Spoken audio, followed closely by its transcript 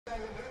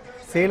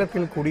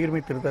சேலத்தில்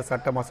குடியுரிமை திருத்த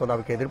சட்ட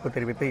மசோதாவுக்கு எதிர்ப்பு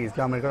தெரிவித்து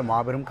இஸ்லாமியர்கள்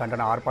மாபெரும்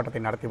கண்டன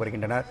ஆர்ப்பாட்டத்தை நடத்தி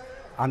வருகின்றனர்.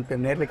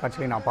 அந்த நேரலை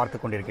காட்சியை நாம்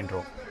பார்த்துக்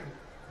கொண்டிருக்கின்றோம்.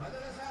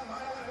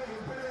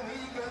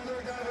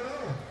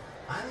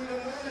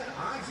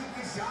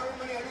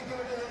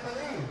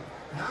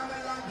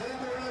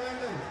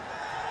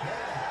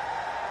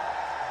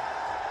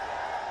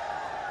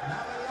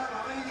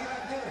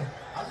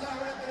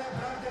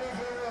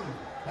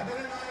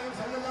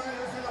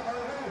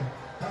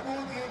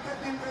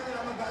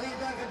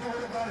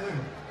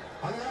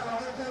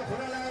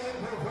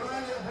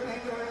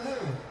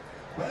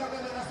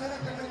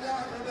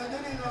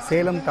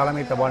 சேலம்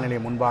தலைமை தபால்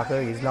நிலையம் முன்பாக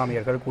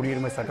இஸ்லாமியர்கள்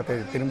குடியுரிமை சட்டத்தை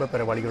திரும்பப்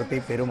பெற வலியுறுத்தி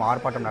பெரும்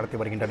ஆர்ப்பாட்டம் நடத்தி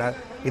வருகின்றனர்.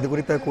 இது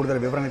குறித்த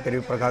கூடுதல் விவரங்களை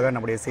தெரிவிப்பதற்காக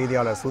நம்முடைய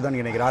செய்தியாளர் சுதன்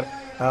இணைகிறார்.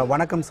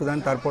 வணக்கம்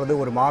சுதன், தற்பொழுது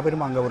ஒரு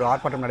மாபெரும் அங்கு ஒரு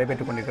ஆர்ப்பாட்டம்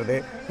நடைபெற்றுக் கொண்டிருக்கிறது.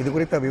 இது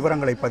குறித்த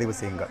விவரங்களை பதிவு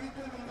செய்யுங்கள்.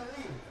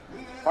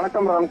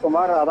 வணக்கம்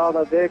ராம்குமார்.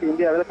 அதாவது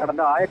இந்தியாவில்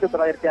கடந்த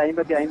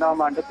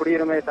 1955ஆம் ஆண்டு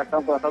குடியுரிமை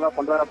சட்டம்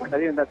கொண்டு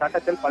வரப்பட்டது. இந்த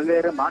சட்டத்தில்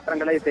பல்வேறு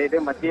மாற்றங்களை செய்து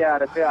மத்திய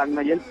அரசு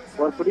அண்மையில்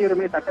ஒரு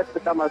குடியுரிமை சட்ட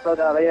திட்ட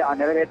மசோதாவை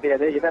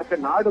நிறைவேற்றியது. இதற்கு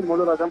நாடு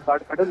முழுவதும்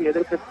கடும்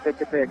எதிர்ப்பு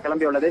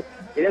கிளம்பியுள்ளது.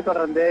 இதைத்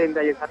தொடர்ந்து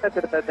இந்த சட்ட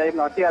திருத்தத்தை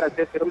மத்திய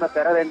அரசு திரும்ப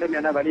பெற வேண்டும்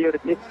என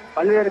வலியுறுத்தி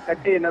பல்வேறு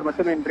கட்சியினர்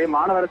மட்டுமின்றி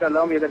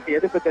மாணவர்களும் இதற்கு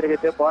எதிர்ப்பு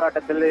தெரிவித்து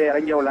போராட்டத்தில்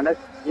இறங்கியுள்ளனர்.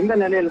 இந்த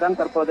நிலையில்தான்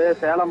தற்போது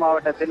சேலம்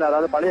மாவட்டத்தில்,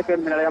 அதாவது பழைய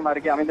பேருந்து நிலையம்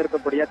அருகே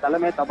அமைந்திருக்கக்கூடிய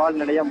தலைமை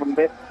தபால் நிலையம்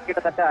முன்பு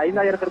கிட்டத்தட்ட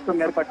 5000க்கும்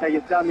மேற்பட்ட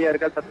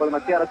இஸ்லாமியர்கள் தற்போது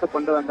மத்திய அரசு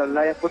கொண்டு வந்துள்ள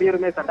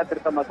குடியுரிமை சட்ட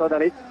திருத்த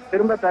மசோதாவை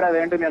திரும்ப பெற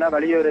வேண்டும் என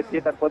வலியுறுத்தி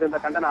தற்போது இந்த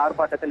கண்டன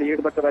ஆர்ப்பாட்டத்தில்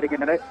ஈடுபட்டு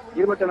வருகின்றனர்.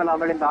 இது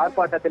மட்டுமில்லாமல் இந்த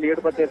ஆர்ப்பாட்டத்தில்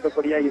ஈடுபட்டு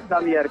இருக்கக்கூடிய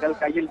இஸ்லாமியர்கள்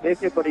கையில்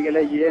தேசிய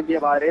கொடிகளை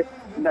ஏந்தியவாறு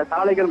இந்த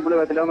சாலைகள்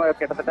முழுவதிலும்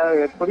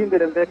கிட்டத்தட்ட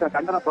குவிந்திருந்து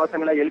கண்டன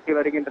கோஷங்களை எழுப்பி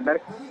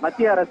வருகின்றனர்.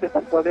 மத்திய அரசு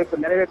தற்போது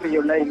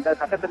நிறைவேற்றியுள்ள இந்த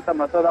சட்ட திருத்த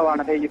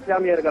மசோதாவானது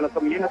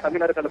இஸ்லாமியர்களுக்கும் ஈழ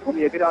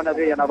தமிழர்களுக்கும்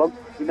எதிரானது எனவும்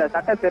இந்த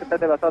சட்ட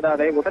திருத்த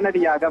மசோதாவை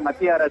உடனடியாக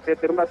மத்திய அரசு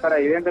திரும்ப பெற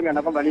வேண்டும் எனவும்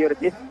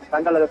வலியுறுத்தி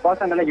தங்களது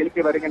கோஷங்களை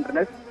எழுப்பி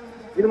வருகின்றனர்.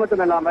 இது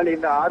மட்டுமில்லாமல்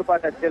இந்த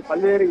ஆர்ப்பாட்டத்தில்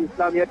பல்வேறு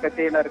இஸ்லாமிய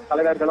கட்சியினர்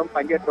தலைவர்களும்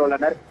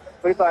பங்கேற்றுள்ளனர்.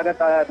 குறிப்பாக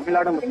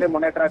தமிழ்நாடு முஸ்லிம்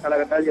முன்னேற்ற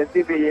கழகங்கள்,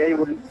 SDPI,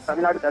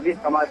 தமிழ்நாடு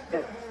தவீஸ் சமாஜ்,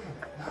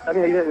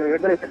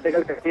 விடுதலை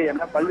சிறுத்தைகள் கட்சி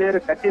என பல்வேறு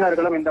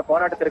கட்சியினர்களும் இந்த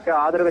போராட்டத்திற்கு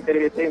ஆதரவு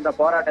தெரிவித்து இந்த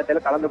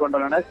போராட்டத்தில் கலந்து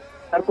கொண்டுள்ளனர்.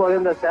 தற்போது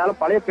இந்த சேலம்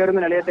பழைய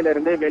பேருந்து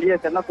நிலையத்திலிருந்து வெளியே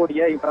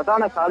செல்லக்கூடிய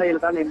பிரதான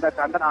சாலையில் தான் இந்த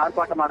கண்டன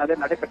ஆர்ப்பாட்டமானது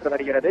நடைபெற்று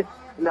வருகிறது.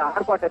 இந்த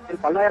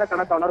ஆர்ப்பாட்டத்தில்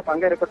பல்லாயிரக்கணக்கானோர்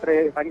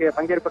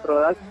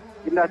பங்கேற்பட்டுள்ளதால்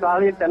இந்த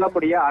சாலையில்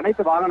செல்லக்கூடிய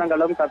அனைத்து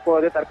வாகனங்களும்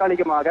தற்போது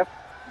தற்காலிகமாக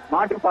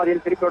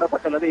மாற்றுப்பாதையில்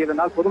திருப்பிவிடப்பட்டுள்ளது.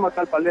 இதனால்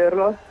பொதுமக்கள்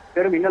பல்வேறு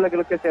பெரும்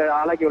இன்னல்களுக்கு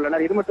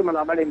ஆளாகியுள்ளனர். இது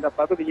மட்டுமல்லாமல் இந்த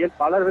பகுதியில்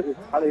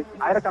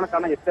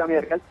ஆயிரக்கணக்கான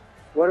இஸ்லாமியர்கள்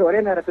ஒரே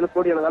நேரத்தில்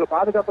கூடியுள்ளதால்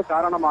பாதுகாப்பு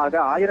காரணமாக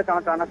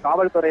ஆயிரக்கணக்கான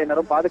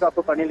காவல்துறையினரும்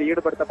பாதுகாப்பு பணியில்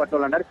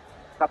ஈடுபடுத்தப்பட்டுள்ளனர்.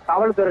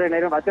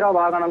 காவல்துறையினரும் வஜ்ரா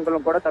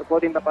வாகனங்களும் கூட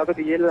தற்போது இந்த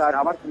பகுதியில்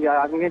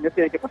அங்கே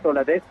நிறுத்தி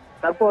வைக்கப்பட்டுள்ளது.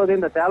 தற்போது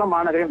இந்த சேலம்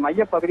மாநகரின்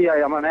மைய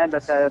பகுதியான இந்த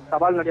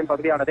தபால் நிலையம்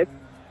பகுதியானது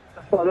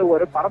தற்போது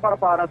ஒரு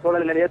பரபரப்பான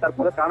சூழலிலேயே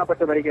தற்போது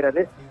காணப்பட்டு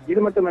வருகிறது.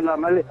 இது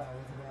மட்டுமில்லாமல்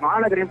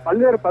மாநகரின்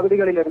பல்வேறு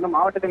பகுதிகளில் இருந்து,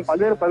 மாவட்டத்தின்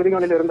பல்வேறு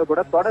பகுதிகளில் இருந்து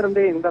கூட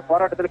தொடர்ந்து இந்த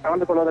போராட்டத்தில்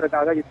கலந்து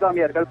கொள்வதற்காக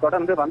இஸ்லாமியர்கள்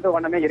தொடர்ந்து வந்த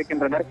வண்ணமே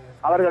இருக்கின்றனர்.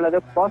 அவர்களது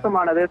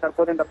கோஷமானது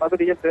தற்போது இந்த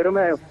பகுதியில்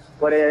பெருமை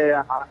ஒரு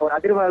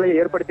அதிர்வலை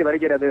ஏற்படுத்தி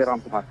வருகிறது.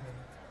 ராம்குமார்.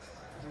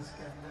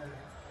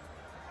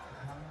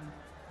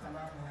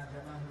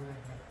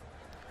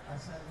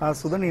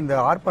 சுதன், இந்த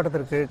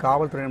ஆர்ப்பாட்டத்திற்கு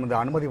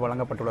காவல்துறையினர் அனுமதி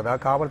வழங்கப்பட்டுள்ளதா?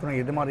 காவல்துறை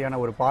எது மாதிரியான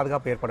ஒரு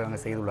பாதுகாப்பு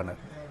ஏற்பாடு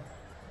செய்துள்ளனர்?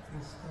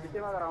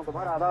 நிச்சயமாக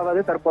ராம்குமார். அதாவது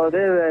தற்போது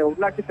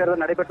உள்ளாட்சி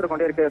தேர்தல் நடைபெற்றுக்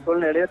கொண்டிருக்கிற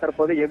சூழ்நிலையில்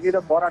தற்போது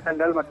எவ்வித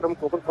போராட்டங்கள் மற்றும்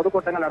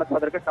பொதுக்கூட்டங்கள்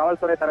நடத்துவதற்கு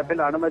காவல்துறை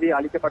தரப்பில் அனுமதி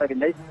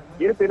அளிக்கப்படவில்லை.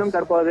 இருப்பினும்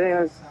தற்போது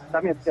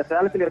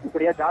சேலத்தில்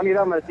இருக்கக்கூடிய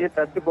ஜாமிரா மஸ்ஜித்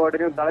ட்ரஸ்ட்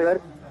போர்டின்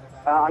தலைவர்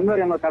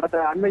அன்வர்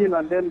அண்மையில்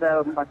இந்த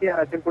மத்திய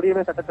அரசின்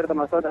குடியுரிமை சட்ட திருத்த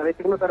மசோதாவை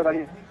திரும்ப பெற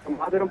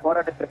மாபெரும்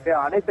போராட்டத்திற்கு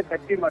அனைத்து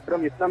கட்சி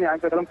மற்றும் இஸ்லாமிய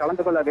அமைப்புகளும்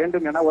கலந்து கொள்ள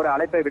வேண்டும் என ஒரு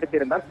அழைப்பை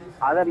விடுத்திருந்தார்.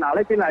 அதன்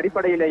அழைப்பின்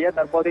அடிப்படையிலேயே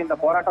தற்போது இந்த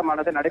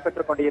போராட்டமானது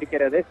நடைபெற்றுக்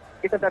கொண்டிருக்கிறது.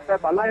 கிட்டத்தட்ட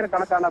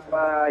பல்லாயிரக்கணக்கான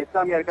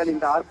இஸ்லாமியர்கள்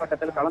இந்த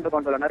ஆர்ப்பாட்டத்தில் கலந்து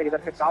கொண்டுள்ளனர்.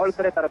 இதற்கு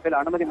காவல்துறை தரப்பில்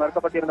அனுமதி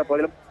மறுக்கப்பட்டிருந்த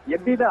போதிலும்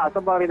எவ்வித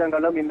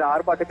அசம்பாவிதங்களும் இந்த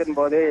ஆர்ப்பாட்டத்தின்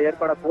போது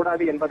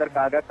ஏற்படக்கூடாது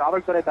என்பதற்காக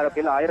காவல்துறை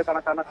தரப்பில்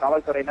ஆயிரக்கணக்கான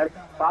காவல்துறையினர்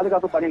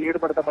பாதுகாப்பு பணியில்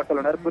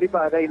ஈடுபடுத்தப்பட்டுள்ளனர்.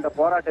 குறிப்பாக இந்த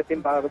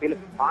போராட்டத்தின் பகுதியில்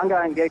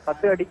ஆங்காங்கே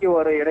 10 அடிக்கு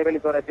ஒரு இடைவெளி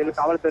தூரத்தில்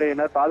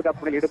காவல்துறையினர் பாதுகாப்பு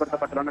பணியில்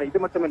ஈடுபடுத்தப்பட்டுள்ளனர். இது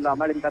மட்டும்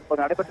இல்லாமல்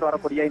தற்போது நடைபெற்று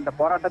வரக்கூடிய இந்த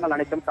போராட்டங்கள்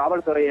அனைத்தும்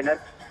காவல்துறையினர்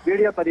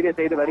வீடியோ பதிவு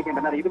செய்து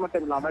வருகின்றனர். இது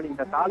மட்டும் இல்லாமல்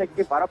இந்த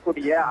சாலைக்கு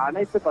வரக்கூடிய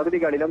அனைத்து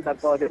பகுதிகளிலும்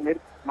தற்போது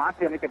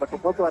மாற்றி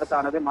அமைக்கப்பட்டு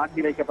போக்குவரத்தானது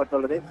மாற்றி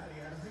வைக்கப்பட்டுள்ளது.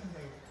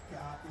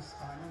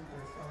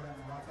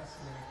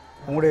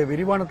 உங்களுடைய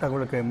விரிவான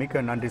தகவலுக்கு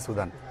மிக்க நன்றி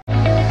சுதன்.